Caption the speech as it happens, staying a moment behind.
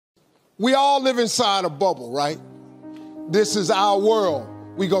We all live inside a bubble, right? This is our world.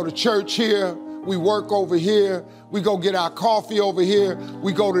 We go to church here, we work over here, we go get our coffee over here,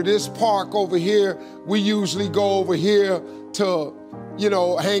 we go to this park over here, we usually go over here to,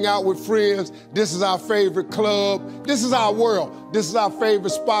 hang out with friends. This is our favorite club. This is our world. This is our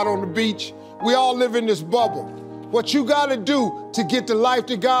favorite spot on the beach. We all live in this bubble. What you gotta do to get the life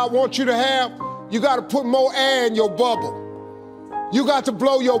that God wants you to have, you gotta put more air in your bubble. You got to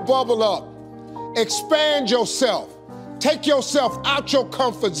blow your bubble up. Expand yourself. Take yourself out your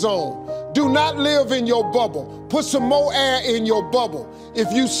comfort zone. Do not live in your bubble. Put some more air in your bubble.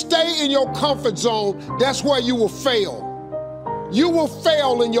 If you stay in your comfort zone, that's where you will fail. You will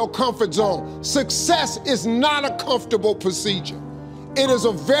fail in your comfort zone. Success is not a comfortable procedure. It is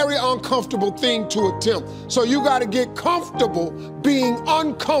a very uncomfortable thing to attempt. So you got to get comfortable being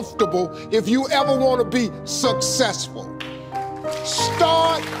uncomfortable if you ever want to be successful.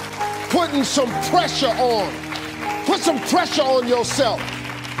 Start putting some pressure on. Put some pressure on yourself.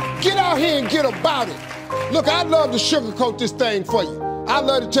 Get out here and get about it. Look, I'd love to sugarcoat this thing for you. I'd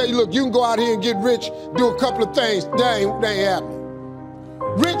love to tell you, look, you can go out here and get rich, do a couple of things. They ain't happening.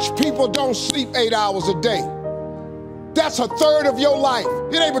 Rich people don't sleep 8 hours a day. That's a third of your life.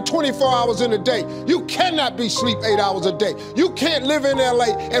 It ain't but 24 hours in a day. You cannot be asleep 8 hours a day. You can't live in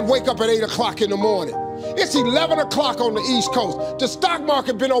LA and wake up at 8 o'clock in the morning. It's 11 o'clock on the East Coast. The stock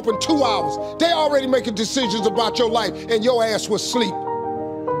market been open 2 hours. They already making decisions about your life and your ass was asleep.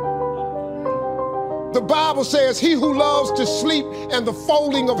 The Bible says, he who loves to sleep and the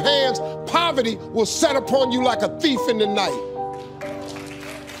folding of hands, poverty will set upon you like a thief in the night.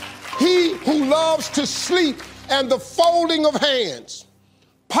 He who loves to sleep and the folding of hands,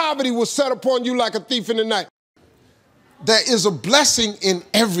 poverty will set upon you like a thief in the night. There is a blessing in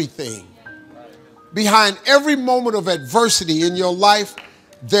everything. Behind every moment of adversity in your life,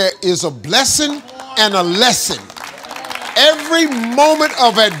 there is a blessing and a lesson. Every moment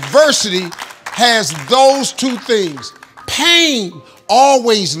of adversity has those two things. Pain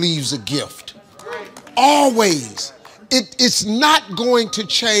always leaves a gift. Always. It's not going to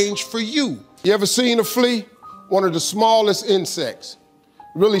change for you. You ever seen a flea? One of the smallest insects.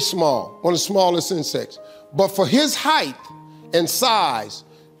 Really small. One of the smallest insects. But for his height and size,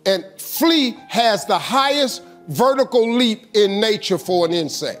 and flea has the highest vertical leap in nature for an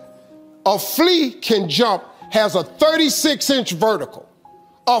insect. A flea can jump, has a 36-inch vertical.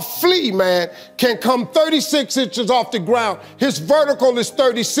 A flea, man, can come 36 inches off the ground. His vertical is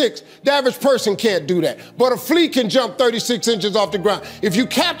 36. The average person can't do that. But a flea can jump 36 inches off the ground. If you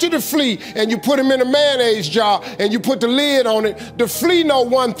capture the flea and you put him in a mayonnaise jar and you put the lid on it, the flea know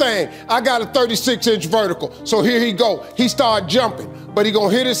one thing. I got a 36-inch vertical. So here he go. He start jumping. But he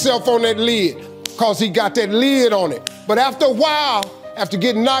gonna hit himself on that lid because he got that lid on it. But after a while, after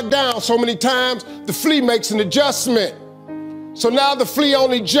getting knocked down so many times, the flea makes an adjustment. So now the flea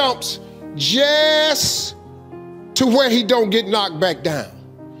only jumps just to where he don't get knocked back down.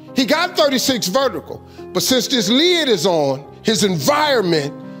 He got 36 vertical, but since this lid is on, his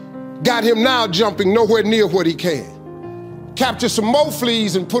environment got him now jumping nowhere near what he can. Capture some more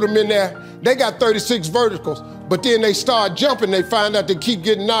fleas and put them in there. They got 36 verticals, but then they start jumping. They find out they keep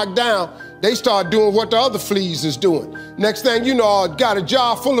getting knocked down. They start doing what the other fleas is doing. Next thing you know, got a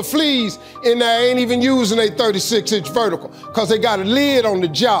jar full of fleas in there, ain't even using a 36-inch vertical because they got a lid on the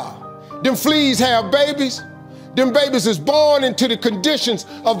jar. Them fleas have babies. Them babies is born into the conditions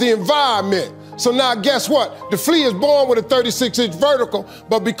of the environment. So now guess what? The flea is born with a 36-inch vertical,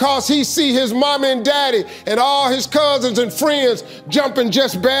 but because he see his mama and daddy and all his cousins and friends jumping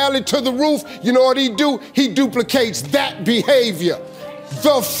just barely to the roof, you know what he do? He duplicates that behavior.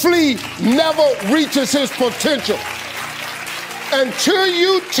 The flea never reaches his potential. Until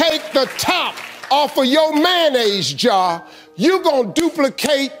you take the top off of your mayonnaise jar, you're gonna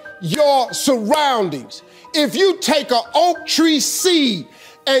duplicate your surroundings. If you take an oak tree seed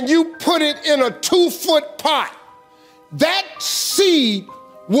and you put it in a 2-foot pot, that seed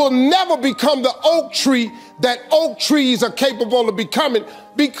will never become the oak tree that oak trees are capable of becoming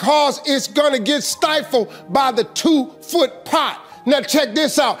because it's gonna get stifled by the 2-foot pot. Now check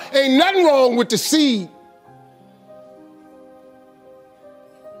this out, ain't nothing wrong with the seed.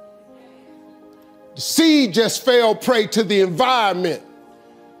 The seed just fell prey to the environment.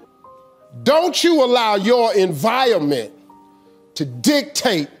 Don't you allow your environment to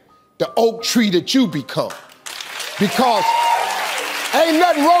dictate the oak tree that you become. Because ain't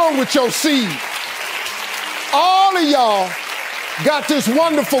nothing wrong with your seed. All of y'all got this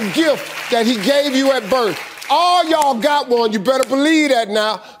wonderful gift that he gave you at birth. All y'all got one, you better believe that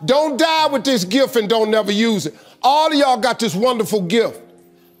now. Don't die with this gift and don't never use it. All of y'all got this wonderful gift.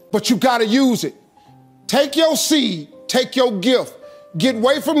 but you got to use it. Take your seed, take your gift. Get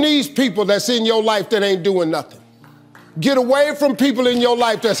away from these people that's in your life that ain't doing nothing. Get away from people in your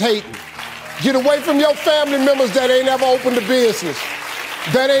life that's hating. Get away from your family members that ain't ever opened a business.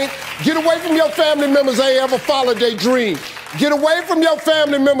 Get away from your family members that ain't ever followed their dream. Get away from your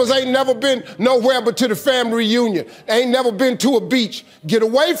family members ain't never been nowhere but to the family reunion. Ain't never been to a beach. Get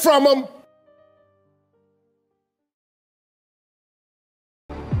away from them.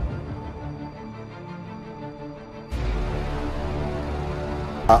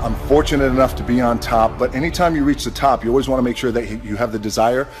 I'm fortunate enough to be on top, but anytime you reach the top, you always want to make sure that you have the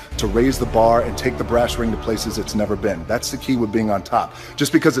desire to raise the bar and take the brass ring to places it's never been. That's the key with being on top.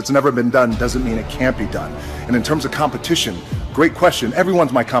 Just because it's never been done doesn't mean it can't be done. And in terms of competition, great question.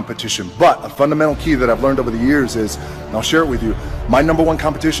 Everyone's my competition, but a fundamental key that I've learned over the years is, and I'll share it with you, my number one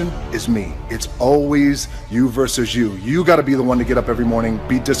competition is me. It's always you versus you. You got to be the one to get up every morning,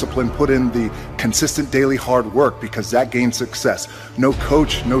 be disciplined, put in the consistent daily hard work, because that gains success. No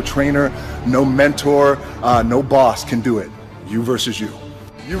coach, no trainer, no mentor, no boss can do it. You versus you.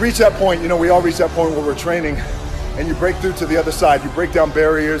 You reach that point, you know, we all reach that point where we're training and you break through to the other side. You break down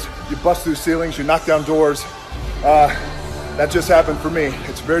barriers, you bust through ceilings, you knock down doors. That just happened for me.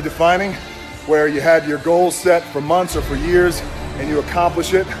 It's very defining, where you had your goals set for months or for years and you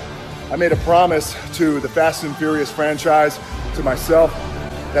accomplish it. I made a promise to the Fast and Furious franchise, to myself,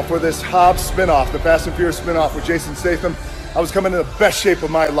 that for this Hobbs spinoff, the Fast and Furious spinoff with Jason Statham, I was coming in the best shape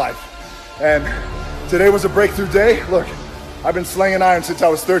of my life. And today was a breakthrough day. Look, I've been slinging iron since I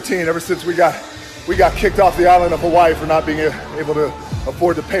was 13, ever since we got kicked off the island of Hawaii for not being able to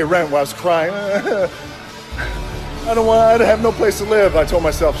afford to pay rent while I was crying. I have no place to live. I told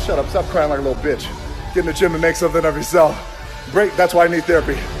myself, shut up, stop crying like a little bitch. Get in the gym and make something of yourself. That's why I need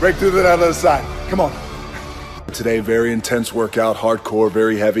therapy. Break through to that other side. Come on. Today, very intense workout, hardcore,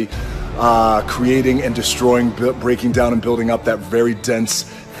 very heavy. Creating and destroying, breaking down and building up that very dense,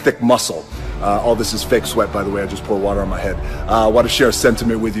 thick muscle. All this is fake sweat, by the way. I just pour water on my head. I want to share a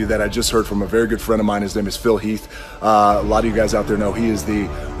sentiment with you that I just heard from a very good friend of mine. His name is Phil Heath. A lot of you guys out there know he is the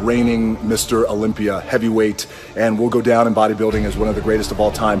reigning Mr. Olympia heavyweight, and will go down in bodybuilding as one of the greatest of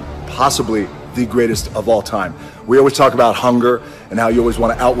all time, possibly the greatest of all time. We always talk about hunger and how you always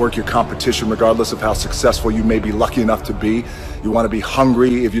want to outwork your competition regardless of how successful you may be lucky enough to be. You want to be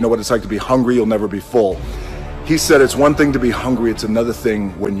hungry. If you know what it's like to be hungry, you'll never be full. He said it's one thing to be hungry, it's another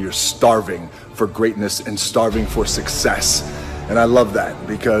thing when you're starving for greatness and starving for success. And I love that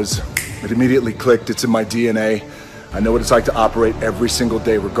because it immediately clicked. It's in my DNA. I know what it's like to operate every single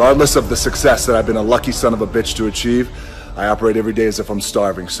day, regardless of the success that I've been a lucky son of a bitch to achieve. I operate every day as if I'm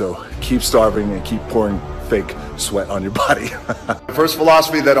starving, so keep starving and keep pouring fake sweat on your body. The first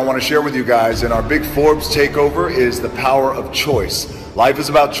philosophy that I want to share with you guys in our big Forbes takeover is the power of choice. Life is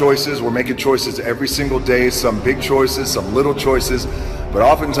about choices. We're making choices every single day, some big choices, some little choices, but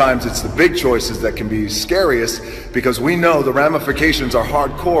oftentimes it's the big choices that can be scariest, because we know the ramifications are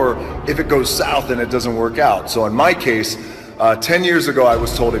hardcore if it goes south and it doesn't work out. So in my case, 10 years ago, I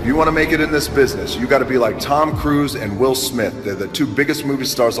was told, if you want to make it in this business, you got to be like Tom Cruise and Will Smith. They're the two biggest movie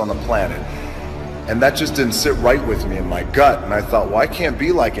stars on the planet. And that just didn't sit right with me in my gut. And I thought, well, I can't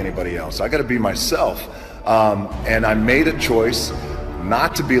be like anybody else. I got to be myself. And I made a choice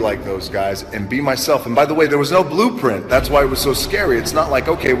not to be like those guys and be myself. And by the way, there was no blueprint. That's why it was so scary. It's not like,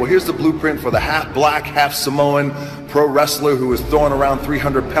 okay, well, here's the blueprint for the half black, half Samoan pro wrestler who was throwing around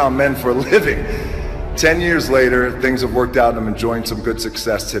 300-pound men for a living. 10 years later, things have worked out and I'm enjoying some good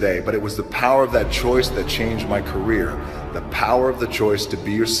success today. But it was the power of that choice that changed my career. The power of the choice to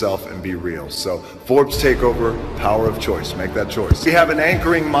be yourself and be real. So Forbes Takeover, power of choice. Make that choice. We have an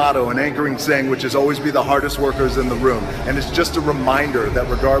anchoring motto, an anchoring saying, which is always be the hardest workers in the room. And it's just a reminder that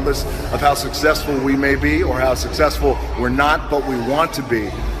regardless of how successful we may be or how successful we're not, but we want to be,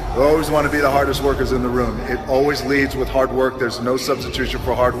 we always want to be the hardest workers in the room. It always leads with hard work. There's no substitution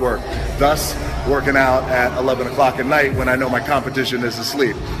for hard work. Thus, working out at 11 o'clock at night when I know my competition is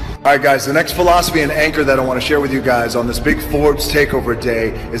asleep. All right, guys, the next philosophy and anchor that I want to share with you guys on this big Forbes Takeover Day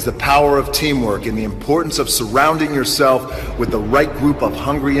is the power of teamwork and the importance of surrounding yourself with the right group of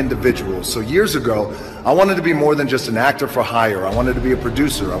hungry individuals. So years ago, I wanted to be more than just an actor for hire. I wanted to be a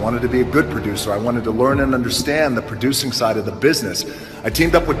producer. I wanted to be a good producer. I wanted to learn and understand the producing side of the business. I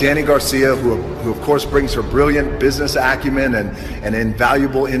teamed up with Danny Garcia, who of course brings her brilliant business acumen and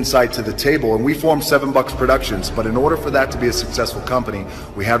invaluable insight to the table. And we formed 7 Bucks Productions. But in order for that to be a successful company,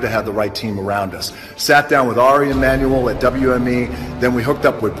 we have to have the right team around us. Sat down with Ari Emanuel at WME. Then we hooked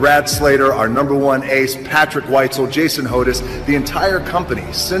up with Brad Slater, our #1 ace, Patrick Weitzel, Jason Hodis, the entire company.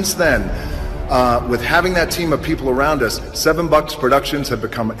 Since then, with having that team of people around us, 7 Bucks Productions has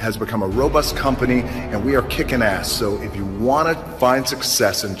become a robust company, and we are kicking ass. So if you want to find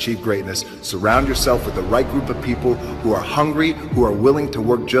success and achieve greatness, surround yourself with the right group of people who are hungry, who are willing to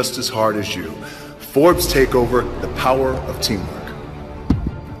work just as hard as you. Forbes Takeover, the power of teamwork.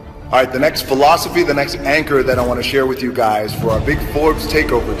 All right, the next philosophy, the next anchor that I want to share with you guys for our big Forbes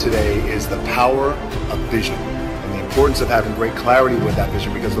Takeover today is the power of vision. The importance of having great clarity with that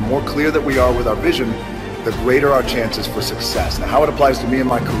vision, because the more clear that we are with our vision, the greater our chances for success. Now, how it applies to me in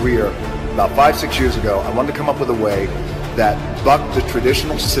my career, about 5-6 years ago, I wanted to come up with a way that bucked the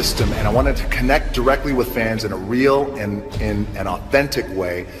traditional system, and I wanted to connect directly with fans in a real and in an authentic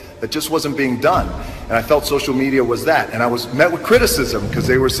way that just wasn't being done. And I felt social media was that. And I was met with criticism because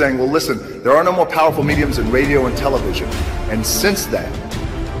they were saying, well, listen, there are no more powerful mediums in radio and television. And since then,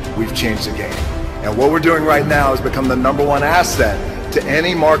 we've changed the game. And what we're doing right now has become the #1 asset to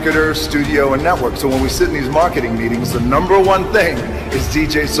any marketer, studio, and network. So when we sit in these marketing meetings, the #1 thing is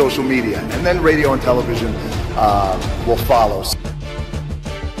DJ social media, and then radio and television will follow.